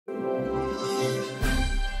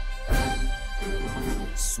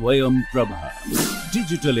Swayam Prabha.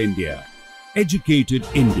 Digital India. Educated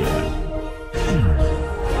India.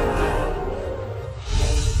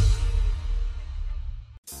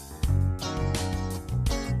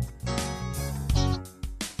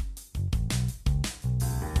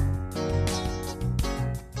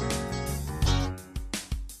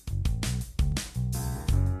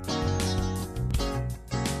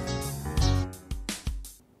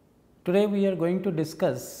 Today we are going to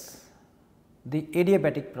discuss the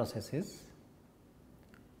adiabatic processes.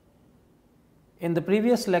 In the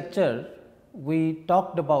previous lecture, we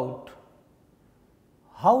talked about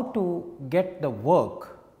how to get the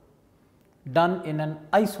work done in an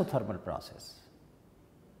isothermal process.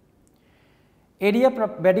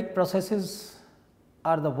 Adiabatic processes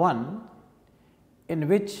are the one in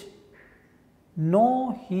which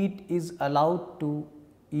no heat is allowed to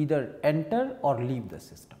either enter or leave the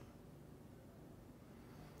system.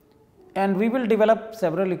 And we will develop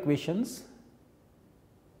several equations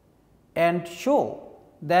and show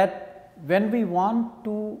that when we want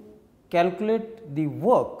to calculate the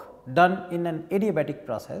work done in an adiabatic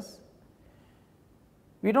process,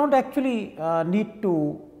 we do not actually need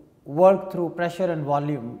to work through pressure and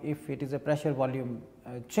volume. If it is a pressure volume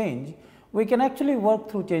change, we can actually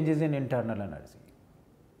work through changes in internal energy.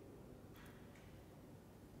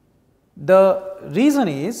 The reason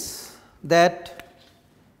is that,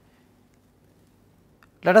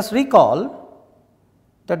 let us recall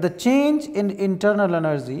that the change in internal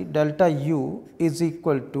energy delta U is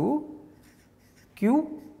equal to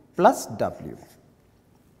Q plus W,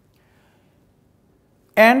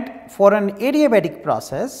 and for an adiabatic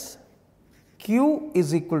process Q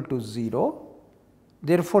is equal to 0,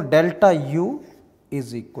 therefore, delta U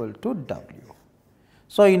is equal to W.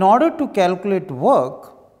 So, in order to calculate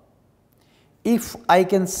work, if I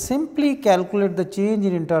can simply calculate the change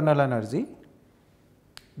in internal energy,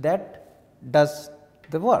 that does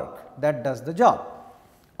the work, that does the job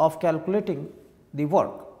of calculating the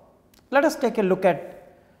work. Let us take a look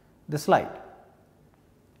at the slide.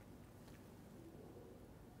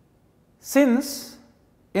 Since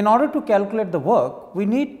in order to calculate the work, we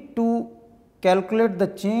need to calculate the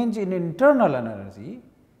change in internal energy,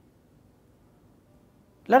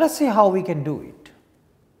 let us see how we can do it.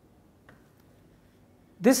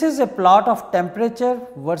 This is a plot of temperature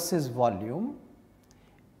versus volume,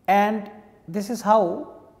 and this is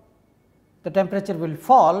how the temperature will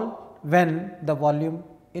fall when the volume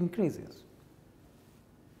increases.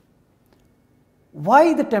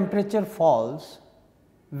 Why the temperature falls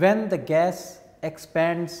when the gas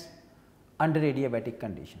expands under adiabatic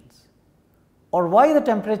conditions, or why the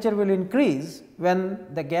temperature will increase when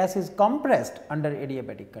the gas is compressed under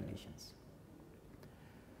adiabatic conditions?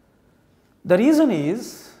 The reason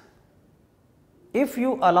is, if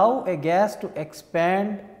you allow a gas to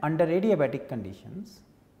expand under adiabatic conditions,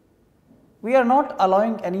 we are not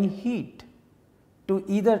allowing any heat to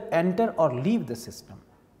either enter or leave the system.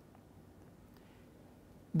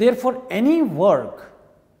 Therefore, any work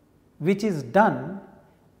which is done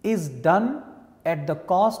at the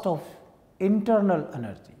cost of internal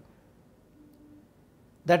energy.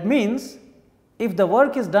 That means, if the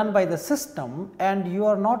work is done by the system and you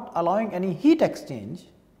are not allowing any heat exchange,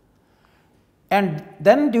 and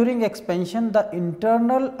then during expansion the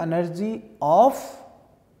internal energy of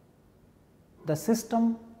the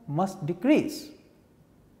system must decrease,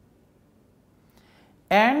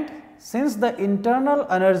 and since the internal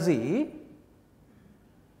energy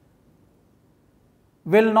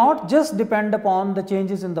will not just depend upon the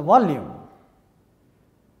changes in the volume,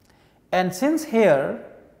 and since here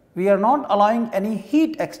we are not allowing any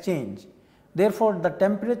heat exchange, therefore, the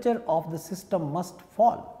temperature of the system must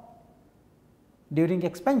fall during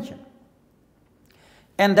expansion,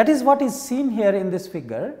 and that is what is seen here in this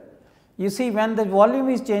figure. You see, when the volume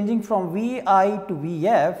is changing from V I to V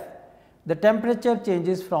F, the temperature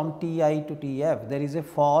changes from T I to T F, there is a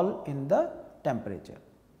fall in the temperature.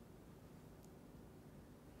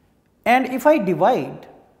 And if I divide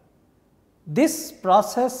this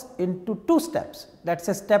process into two steps, that is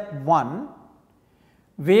a step 1,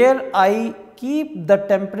 where I keep the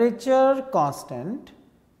temperature constant,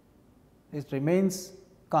 it remains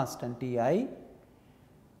constant T I,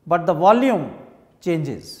 but the volume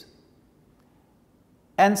changes.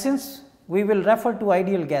 And since we will refer to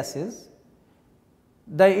ideal gases,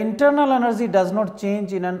 the internal energy does not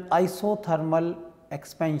change in an isothermal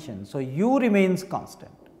expansion. So, U remains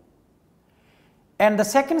constant. And the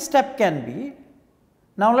second step can be,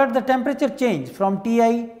 now let the temperature change from T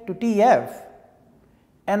I to T F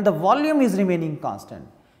and the volume is remaining constant,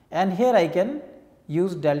 and here I can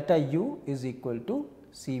use delta U is equal to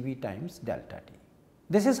C V times delta T.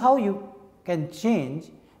 This is how you can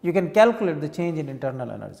calculate the change in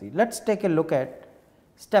internal energy. Let us take a look at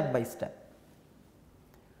step by step.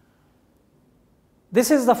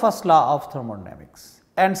 This is the first law of thermodynamics,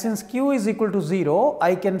 and since Q is equal to 0,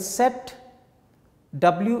 I can set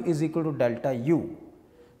W is equal to delta U.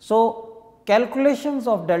 So, calculations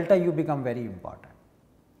of delta U become very important.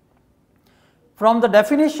 From the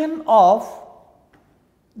definition of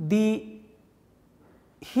the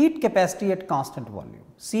heat capacity at constant volume,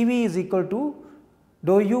 Cv is equal to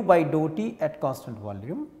dou U by dou T at constant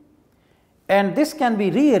volume, and this can be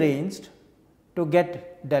rearranged to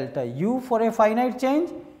get delta U for a finite change,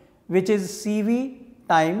 which is Cv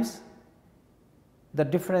times the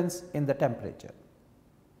difference in the temperature.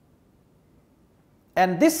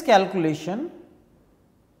 And this calculation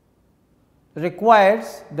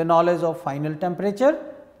requires the knowledge of final temperature,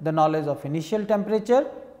 the knowledge of initial temperature,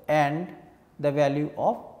 and the value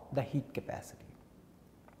of the heat capacity.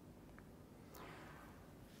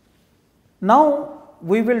 Now,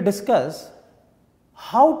 we will discuss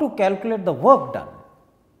how to calculate the work done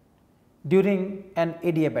during an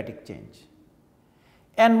adiabatic change,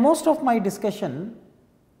 and most of my discussion,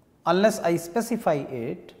 unless I specify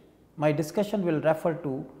it, my discussion will refer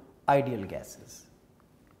to ideal gases.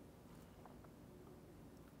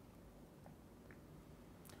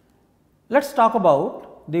 Let us talk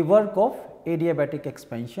about the work of adiabatic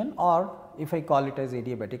expansion, or if I call it as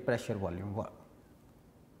adiabatic pressure volume work.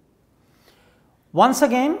 Once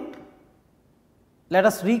again, let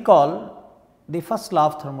us recall the first law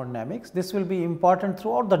of thermodynamics. This will be important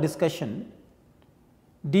throughout the discussion.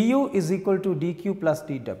 du is equal to dq plus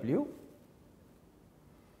dw,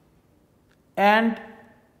 and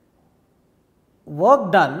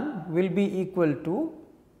work done will be equal to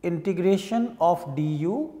integration of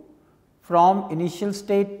du from initial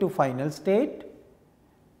state to final state,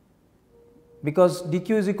 because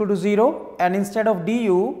dq is equal to 0, and instead of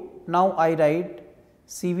du now I write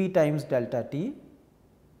Cv times delta T,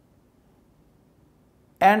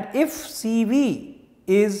 and if Cv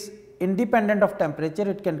is independent of temperature,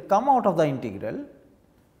 it can come out of the integral,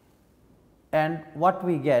 and what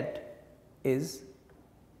we get is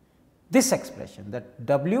this expression, that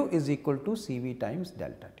W is equal to Cv times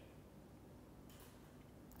delta T.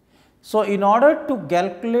 So, in order to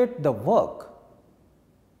calculate the work,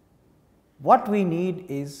 what we need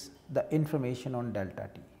is the information on delta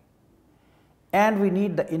T, and we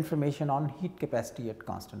need the information on heat capacity at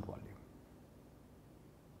constant volume.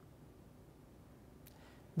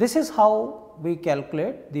 This is how we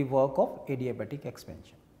calculate the work of adiabatic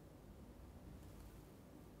expansion.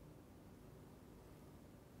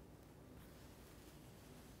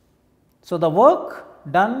 So, the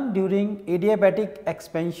work done during adiabatic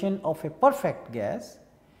expansion of a perfect gas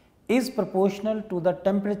is proportional to the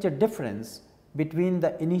temperature difference between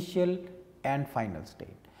the initial and final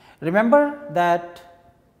state. Remember that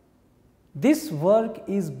this work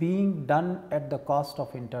is being done at the cost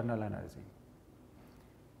of internal energy.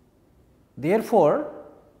 Therefore,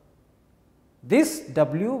 this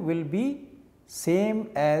W will be same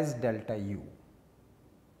as delta U,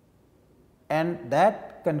 and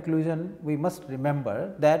that conclusion we must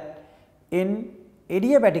remember, that in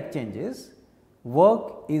adiabatic changes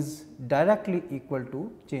work is directly equal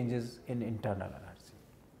to changes in internal energy.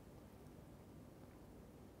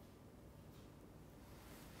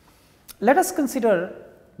 Let us consider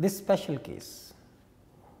this special case.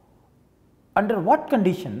 Under what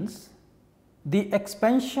conditions the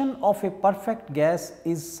expansion of a perfect gas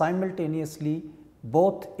is simultaneously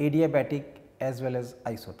both adiabatic as well as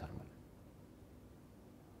isothermal?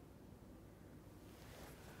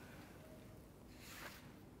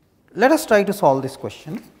 Let us try to solve this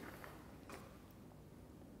question.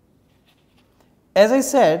 As I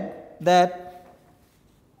said that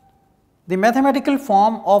the mathematical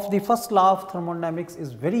form of the first law of thermodynamics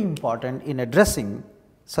is very important in addressing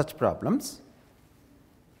such problems.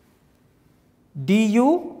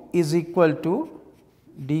 du is equal to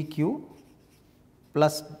dq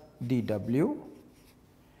plus dw.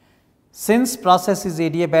 Since process is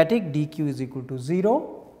adiabatic, dq is equal to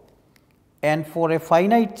 0, and for a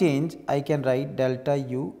finite change I can write delta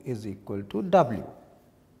u is equal to w.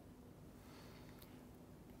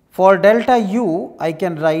 For delta u I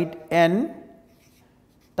can write n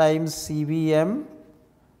times CVM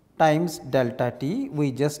times delta T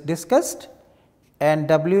we just discussed, and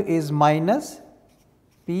W is minus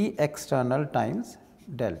P external times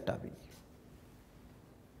delta V.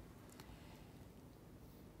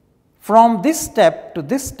 From this step to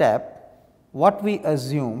this step, what we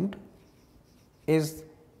assumed is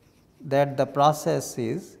that the process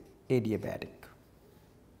is adiabatic.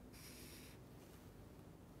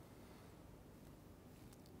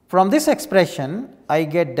 From this expression, I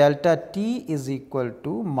get delta T is equal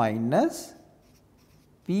to minus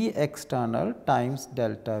P external times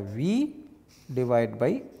delta V divided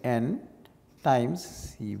by N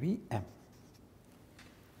times CVM.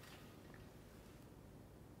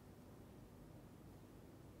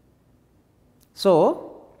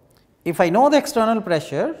 So, if I know the external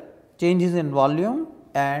pressure, changes in volume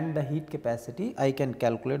and the heat capacity, I can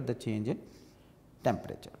calculate the change in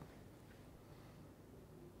temperature.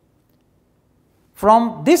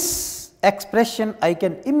 From this expression, I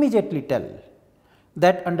can immediately tell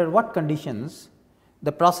that under what conditions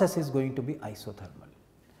the process is going to be isothermal.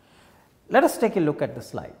 Let us take a look at the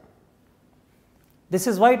slide. This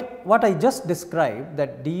is what I just described,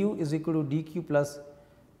 that du is equal to dq plus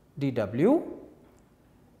dw,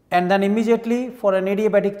 and then immediately for an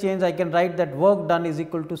adiabatic change I can write that work done is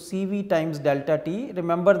equal to Cv times delta T.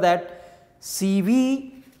 Remember that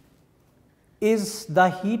Cv is the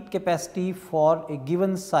heat capacity for a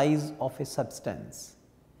given size of a substance,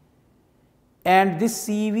 and this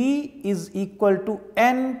Cv is equal to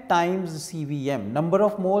N times Cvm, number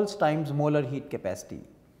of moles times molar heat capacity.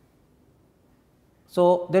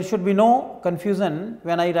 So, there should be no confusion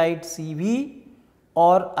when I write Cv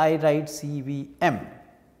or I write Cvm.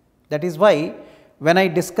 That is why when I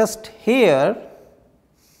discussed here,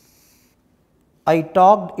 I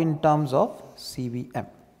talked in terms of Cvm.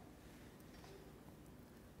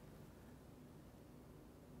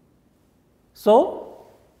 So,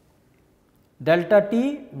 delta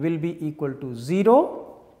T will be equal to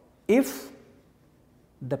 0 if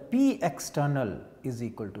the P external is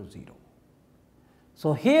equal to 0.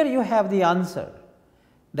 So, here you have the answer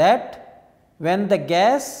that when the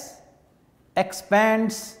gas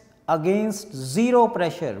expands against 0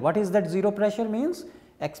 pressure, what is that 0 pressure means?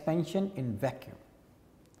 Expansion in vacuum.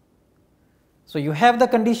 So, you have the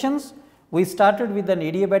conditions. We started with an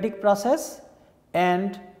adiabatic process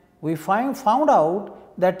and we found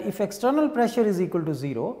out that if external pressure is equal to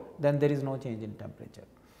 0, then there is no change in temperature.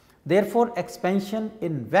 Therefore, expansion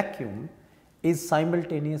in vacuum is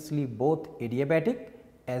simultaneously both adiabatic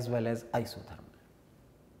as well as isothermal.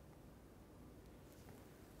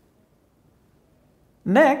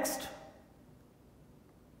 Next,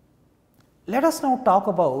 let us now talk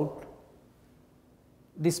about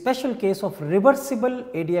the special case of reversible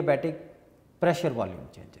adiabatic pressure volume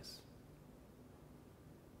changes.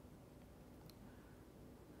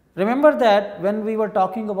 Remember that when we were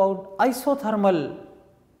talking about isothermal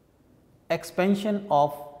expansion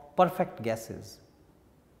of perfect gases,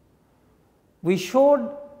 we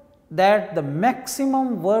showed that the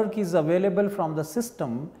maximum work is available from the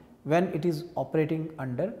system when it is operating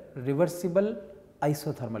under reversible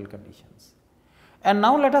isothermal conditions. And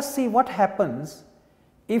now let us see what happens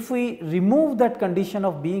if we remove that condition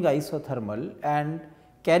of being isothermal and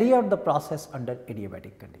carry out the process under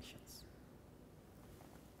adiabatic conditions.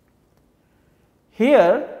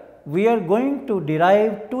 Here we are going to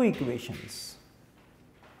derive two equations,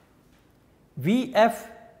 Vf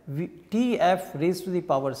Tf raised to the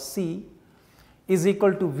power c is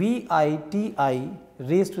equal to Vi Ti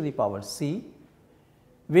raised to the power c,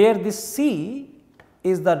 where this c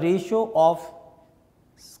is the ratio of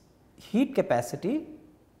heat capacity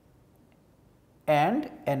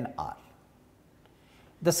and Nr.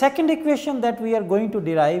 The second equation that we are going to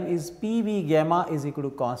derive is Pv gamma is equal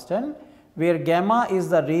to constant, where gamma is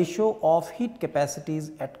the ratio of heat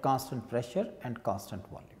capacities at constant pressure and constant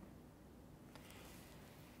volume.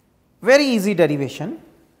 Very easy derivation.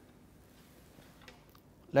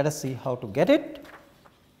 Let us see how to get it.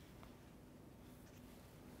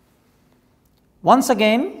 Once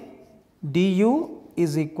again, du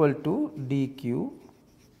is equal to dq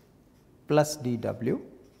plus dw,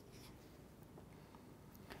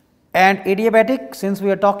 and adiabatic, since we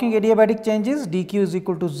are talking adiabatic changes, dq is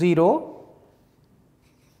equal to 0.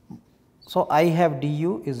 So, I have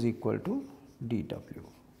du is equal to dw,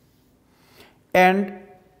 and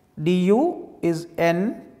du is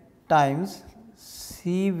n times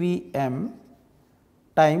Cvm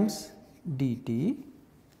times dt,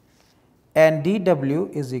 and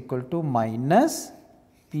dw is equal to minus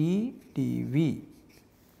P dV.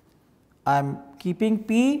 I am keeping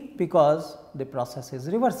P because the process is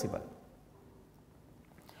reversible,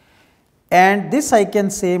 and this I can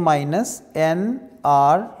say minus N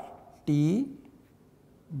R T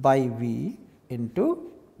by V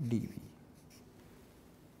into dV.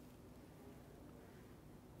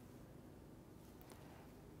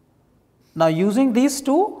 Now, using these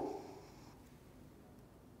two,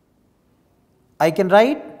 I can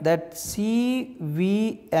write that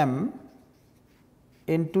Cvm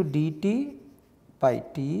into dt by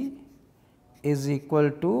T is equal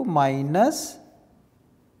to minus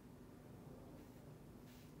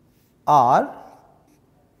R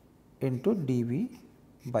into dV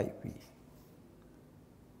by V.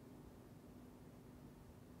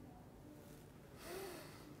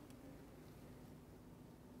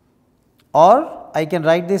 Or I can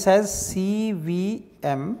write this as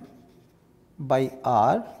CVM by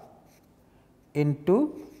R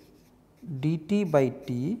into dt by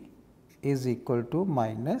T is equal to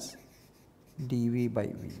minus dV by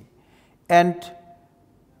V. And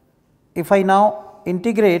if I now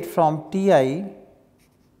integrate from Ti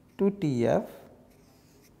to Tf,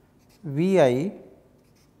 Vi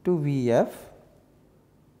to Vf,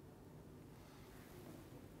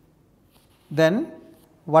 then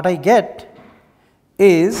what I get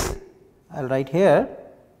is, I will write here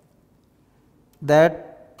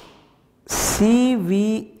that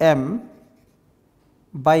CVM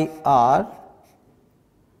by R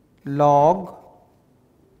log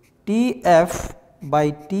Tf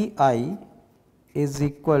by Ti is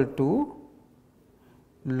equal to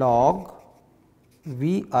log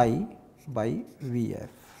Vi by Vf.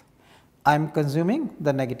 I am consuming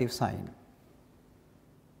the negative sign.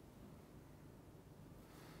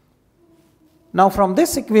 Now, from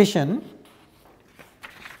this equation,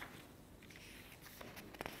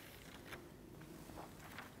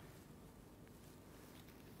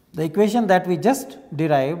 the equation that we just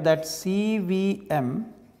derived, that CVM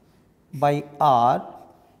by R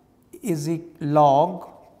is log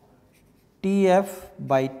Tf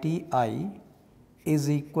by Ti is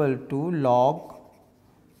equal to log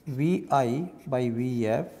Vi by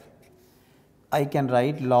Vf. I can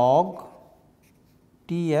write log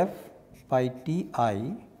Tf by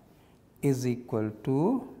Ti is equal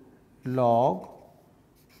to log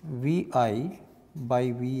Vi by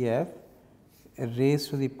Vf raised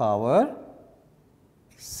to the power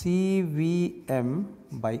CVM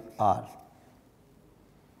by R.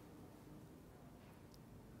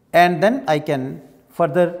 And then I can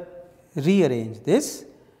further rearrange this,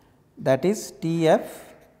 that is Tf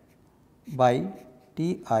by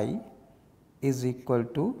Ti is equal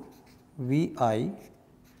to Vi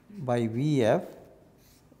by Vf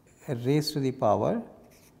raised to the power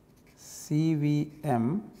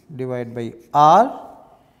CVM divided by R,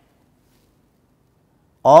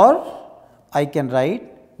 or I can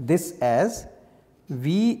write this as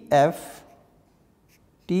Vf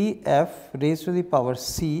Tf raised to the power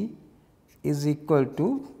C is equal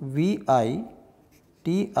to Vi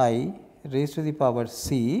Ti raised to the power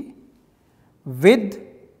C with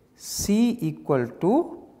C equal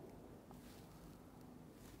to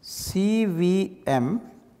CVM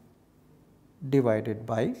divided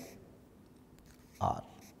by R.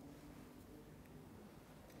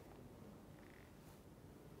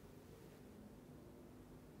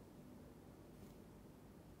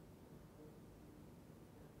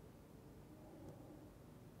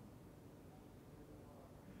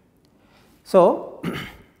 So,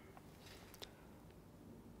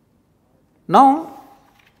 now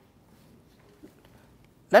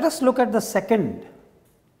let us look at the second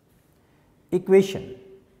equation,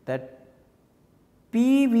 that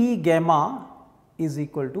PV gamma is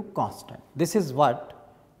equal to constant. This is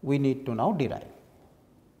what we need to now derive.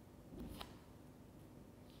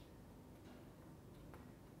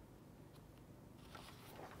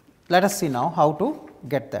 Let us see now how to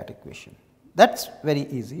get that equation. That is very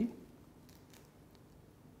easy.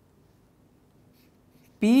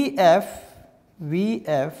 Pf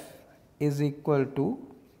Vf is equal to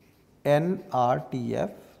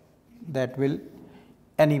nRTf, that will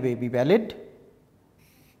anyway be valid,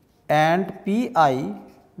 and Pi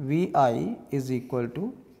Vi is equal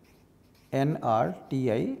to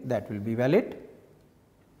nRTi, that will be valid.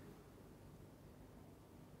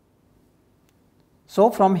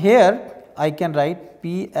 So, from here I can write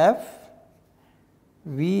Pf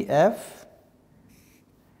Vf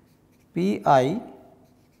Pi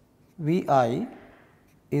Vi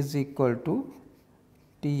is equal to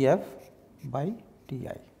Tf by Ti.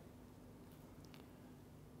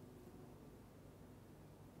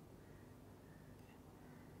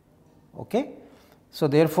 Okay. So,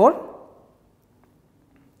 therefore,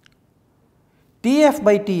 Tf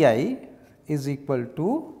by Ti is equal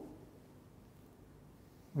to,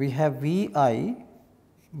 we have Vi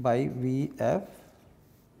by Vf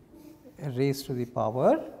raised to the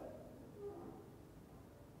power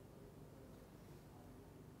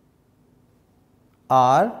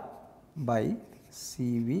R by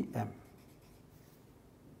CVM.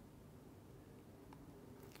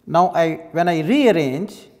 Now, when I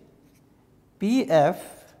rearrange Pf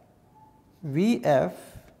Vf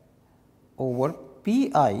over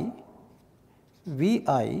Pi V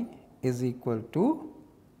I is equal to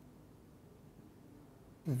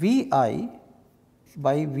V I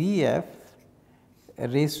by V f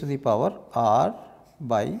raised to the power R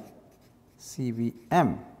by C V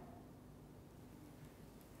m.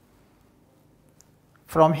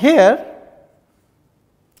 From here,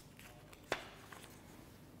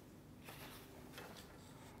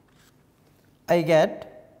 I get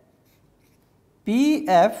P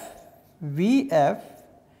f V f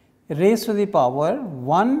raised to the power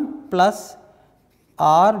 1 plus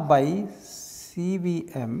R by C V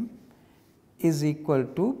m is equal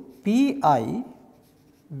to P I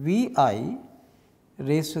V I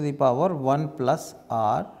raised to the power 1 plus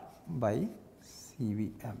R by C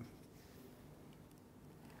V m.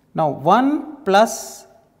 Now, 1 plus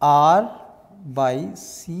R by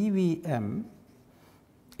C V m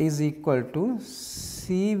is equal to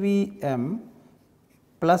C V m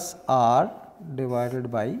plus R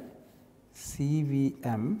divided by C V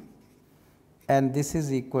m, and this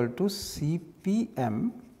is equal to C P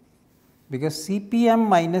m, because C P m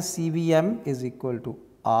minus C V m is equal to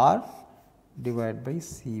R divided by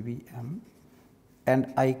C V m,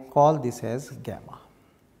 and I call this as gamma.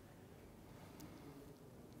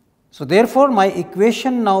 So, therefore, my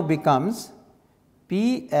equation now becomes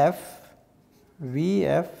P f V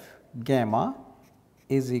f gamma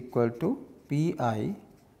is equal to P I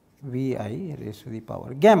V I raised to the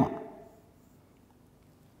power gamma.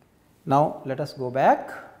 Now, let us go back.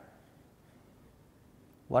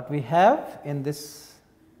 What we have in this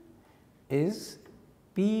is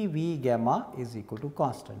P V gamma is equal to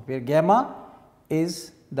constant, where gamma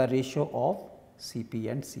is the ratio of C P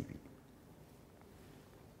and C V.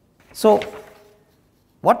 So,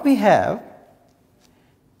 what we have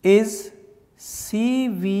is C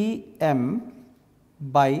V m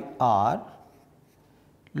by R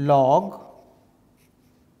log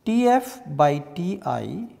T f by T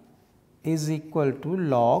I is equal to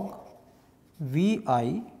log V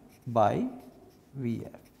I by V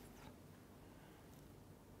f.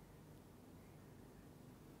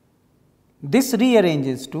 This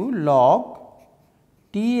rearranges to log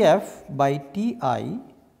T f by T I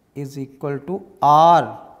is equal to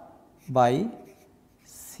R by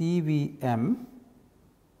C V m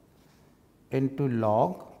into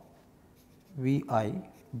log V I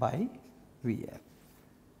by V f.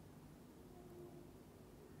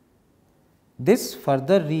 This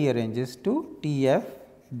further rearranges to T f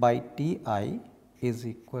by T I is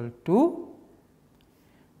equal to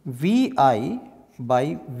V I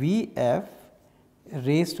by V f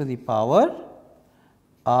raised to the power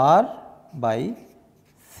R by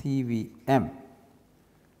C V m.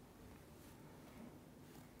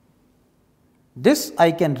 This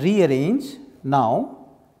I can rearrange now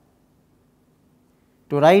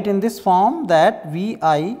to write in this form, that V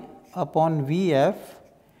I upon V f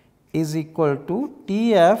is equal to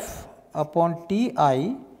T f upon T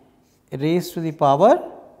I raised to the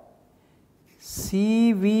power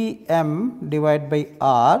C V m divided by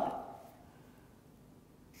R,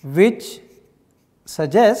 which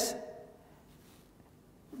suggests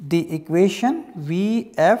the equation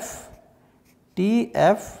V f T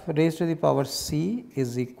f raised to the power C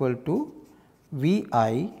is equal to V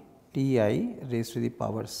I T I raised to the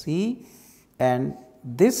power C, and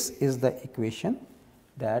this is the equation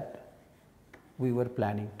that we were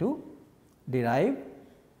planning to derive,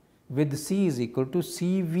 with C is equal to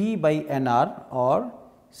C V by N R or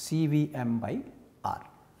C V m by R.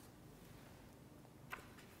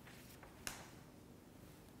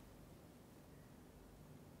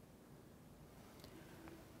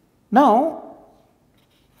 Now,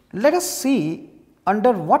 let us see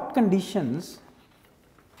under what conditions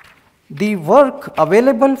the work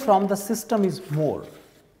available from the system is more.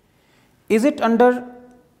 Is it under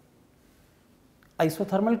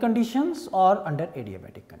isothermal conditions or under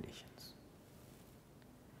adiabatic conditions?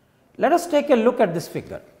 Let us take a look at this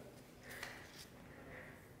figure.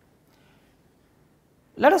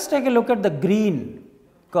 Let us take a look at the green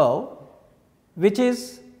curve, which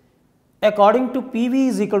is according to P V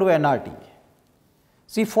is equal to nRT.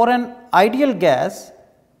 See, for an ideal gas,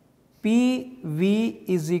 P V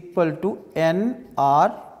is equal to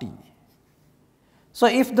nRT. So,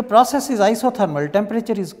 if the process is isothermal,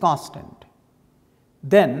 temperature is constant,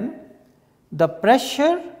 then the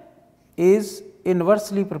pressure is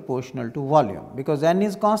inversely proportional to volume, because N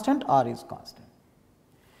is constant, R is constant.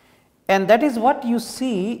 And that is what you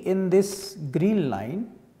see in this green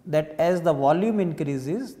line, that as the volume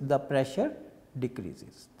increases, the pressure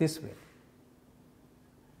decreases this way.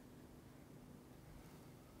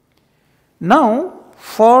 Now,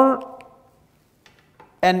 for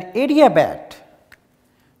an adiabat,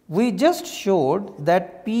 we just showed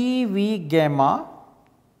that PV gamma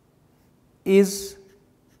is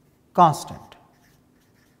constant.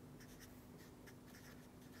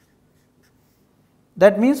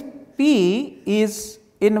 That means P is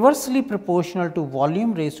inversely proportional to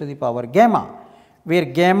volume raised to the power gamma, where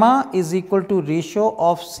gamma is equal to ratio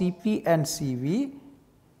of Cp and Cv.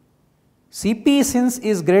 Cp since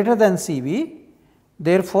is greater than Cv,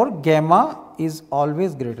 therefore, gamma is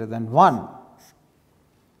always greater than 1.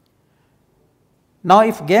 Now,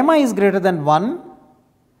 if gamma is greater than 1,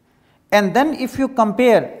 and then if you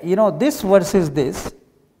compare this versus this,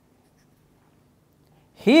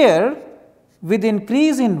 here with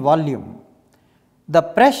increase in volume, the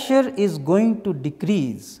pressure is going to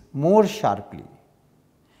decrease more sharply,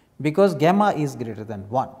 because gamma is greater than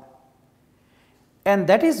 1. And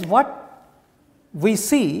that is what we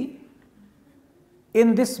see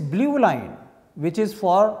in this blue line, which is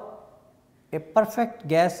for a perfect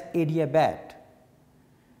gas adiabat,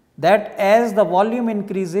 that as the volume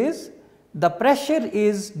increases, the pressure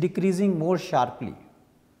is decreasing more sharply.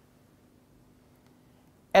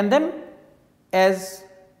 And then, as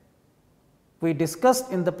we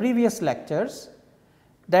discussed in the previous lectures,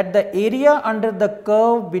 that the area under the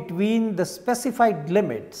curve between the specified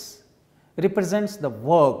limits represents the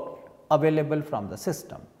work available from the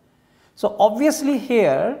system. So, obviously,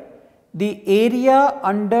 here the area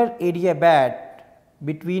under adiabat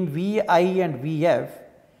between Vi and Vf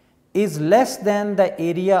is less than the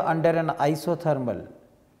area under an isothermal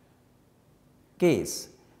case.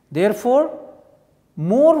 Therefore,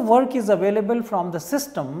 more work is available from the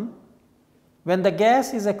system when the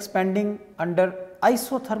gas is expanding under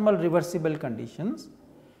isothermal reversible conditions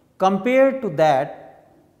compared to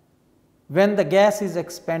that when the gas is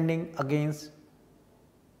expanding against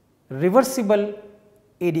reversible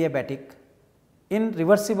adiabatic in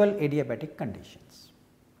reversible adiabatic conditions.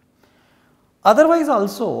 Otherwise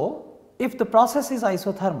also, if the process is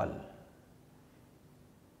isothermal,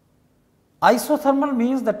 isothermal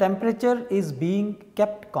means the temperature is being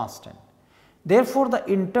kept constant. Therefore, the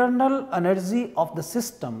internal energy of the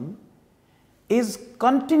system is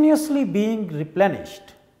continuously being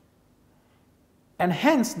replenished, and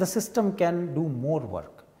hence the system can do more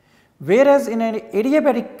work. Whereas, in an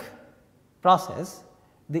adiabatic process,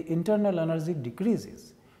 the internal energy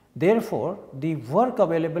decreases. Therefore, the work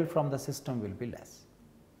available from the system will be less.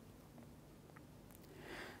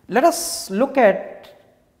 Let us look at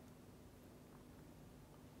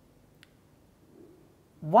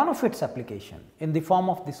one of its application in the form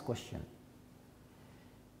of this question.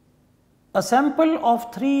 A sample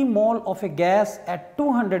of 3 mole of a gas at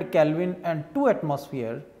 200 Kelvin and 2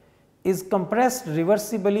 atmosphere is compressed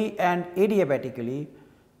reversibly and adiabatically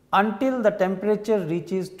until the temperature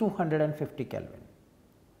reaches 250 Kelvin.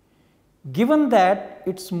 Given that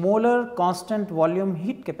its molar constant volume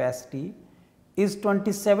heat capacity is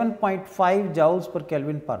 27.5 joules per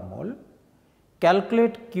Kelvin per mole,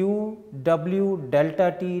 calculate Q, W,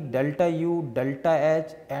 delta T, delta U, delta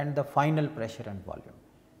H and the final pressure and volume.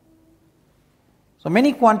 So,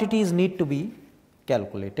 many quantities need to be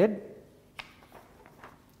calculated.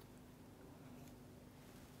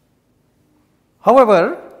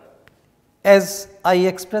 However, as I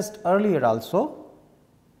expressed earlier also,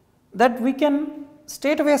 that we can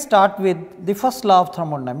straight away start with the first law of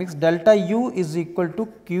thermodynamics, delta U is equal to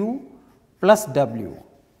Q plus W.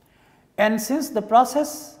 And since the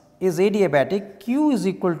process is adiabatic, Q is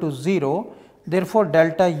equal to 0, therefore,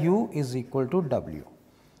 delta U is equal to W.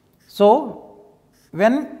 So,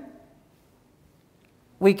 when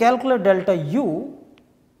we calculate delta U,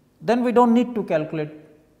 then we do not need to calculate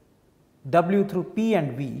W through P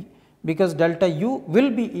and V, because delta U will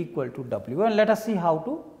be equal to W, and let us see how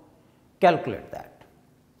to calculate that.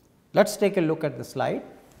 Let us take a look at the slide.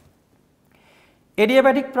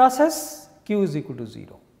 Adiabatic process, Q is equal to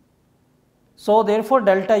 0. So, therefore,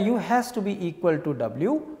 delta U has to be equal to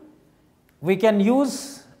W. We can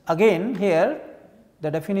use again here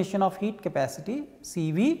the definition of heat capacity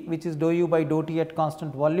Cv, which is dou U by dou T at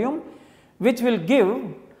constant volume, which will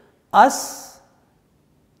give us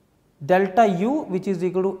delta U, which is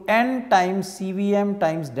equal to N times Cvm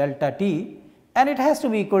times delta T, and it has to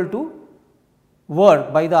be equal to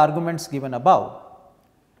work by the arguments given above.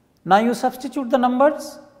 Now, you substitute the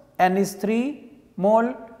numbers, N is 3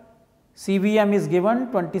 mole, Cvm is given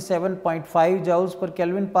 27.5 joules per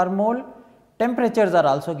Kelvin per mole, temperatures are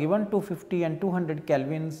also given 250 and 200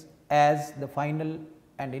 Kelvins as the final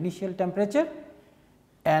and initial temperature,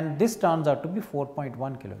 and this turns out to be 4.1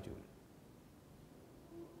 kilojoule.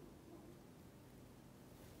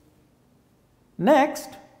 Next,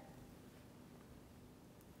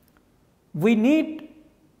 we need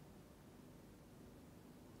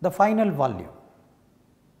the final volume.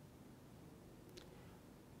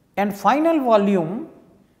 And final volume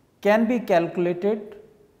can be calculated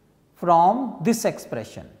from this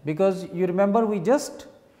expression, because you remember we just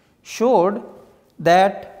showed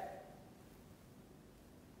that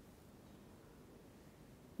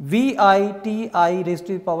V I T I raised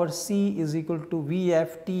to the power C is equal to V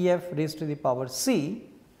F T F raised to the power C,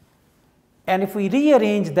 and if we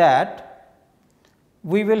rearrange that,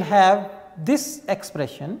 we will have this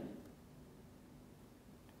expression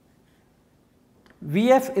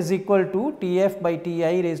V f is equal to T f by T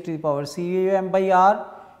I raised to the power C m by R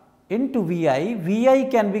into V I. V I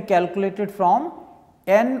can be calculated from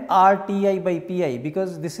N R T I by P I,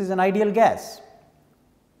 because this is an ideal gas.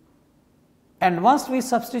 And once we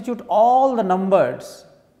substitute all the numbers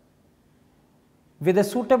with a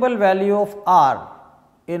suitable value of R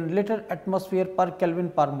in liter atmosphere per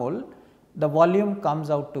Kelvin per mole, the volume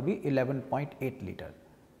comes out to be 11.8 liter.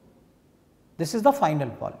 This is the final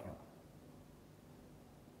volume.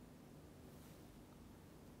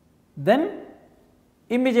 Then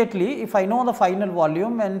immediately, if I know the final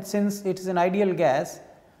volume, and since it is an ideal gas,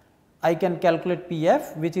 I can calculate P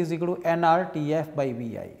f, which is equal to N R T f by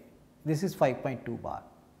V I. This is 5.2 bar.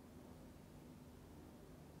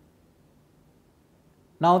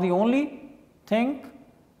 Now, the only thing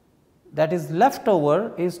that is left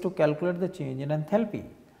over is to calculate the change in enthalpy,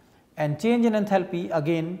 and change in enthalpy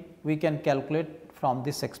again we can calculate from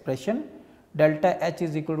this expression, delta H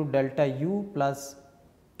is equal to delta U plus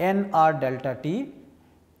N R delta T,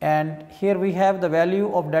 and here we have the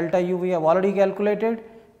value of delta U we have already calculated.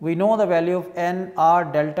 We know the value of N R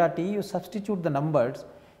delta T, you substitute the numbers,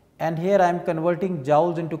 and here I am converting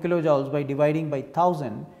joules into kilojoules by dividing by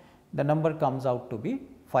 1000, the number comes out to be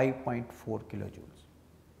 5.4 kilojoules.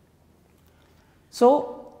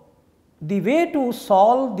 So, the way to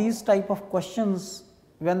solve these type of questions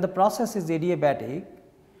when the process is adiabatic,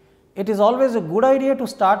 it is always a good idea to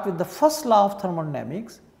start with the first law of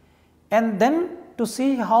thermodynamics, and then to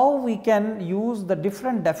see how we can use the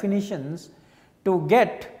different definitions to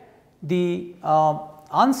get the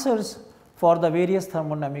answers for the various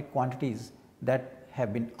thermodynamic quantities that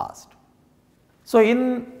have been asked. So,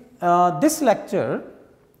 in this lecture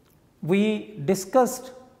we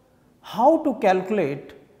discussed how to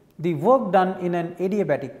calculate the work done in an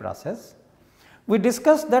adiabatic process. We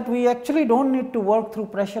discussed that we actually do not need to work through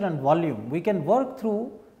pressure and volume, we can work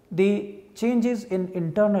through the changes in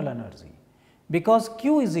internal energy, because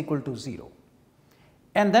Q is equal to 0.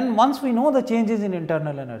 And then once we know the changes in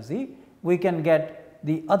internal energy, we can get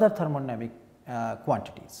the other thermodynamic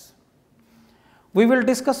quantities. We will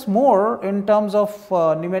discuss more in terms of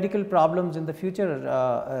numerical problems in the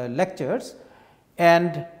future lectures,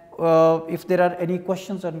 and if there are any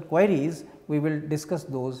questions or queries, we will discuss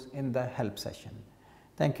those in the help session.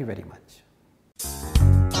 Thank you very much.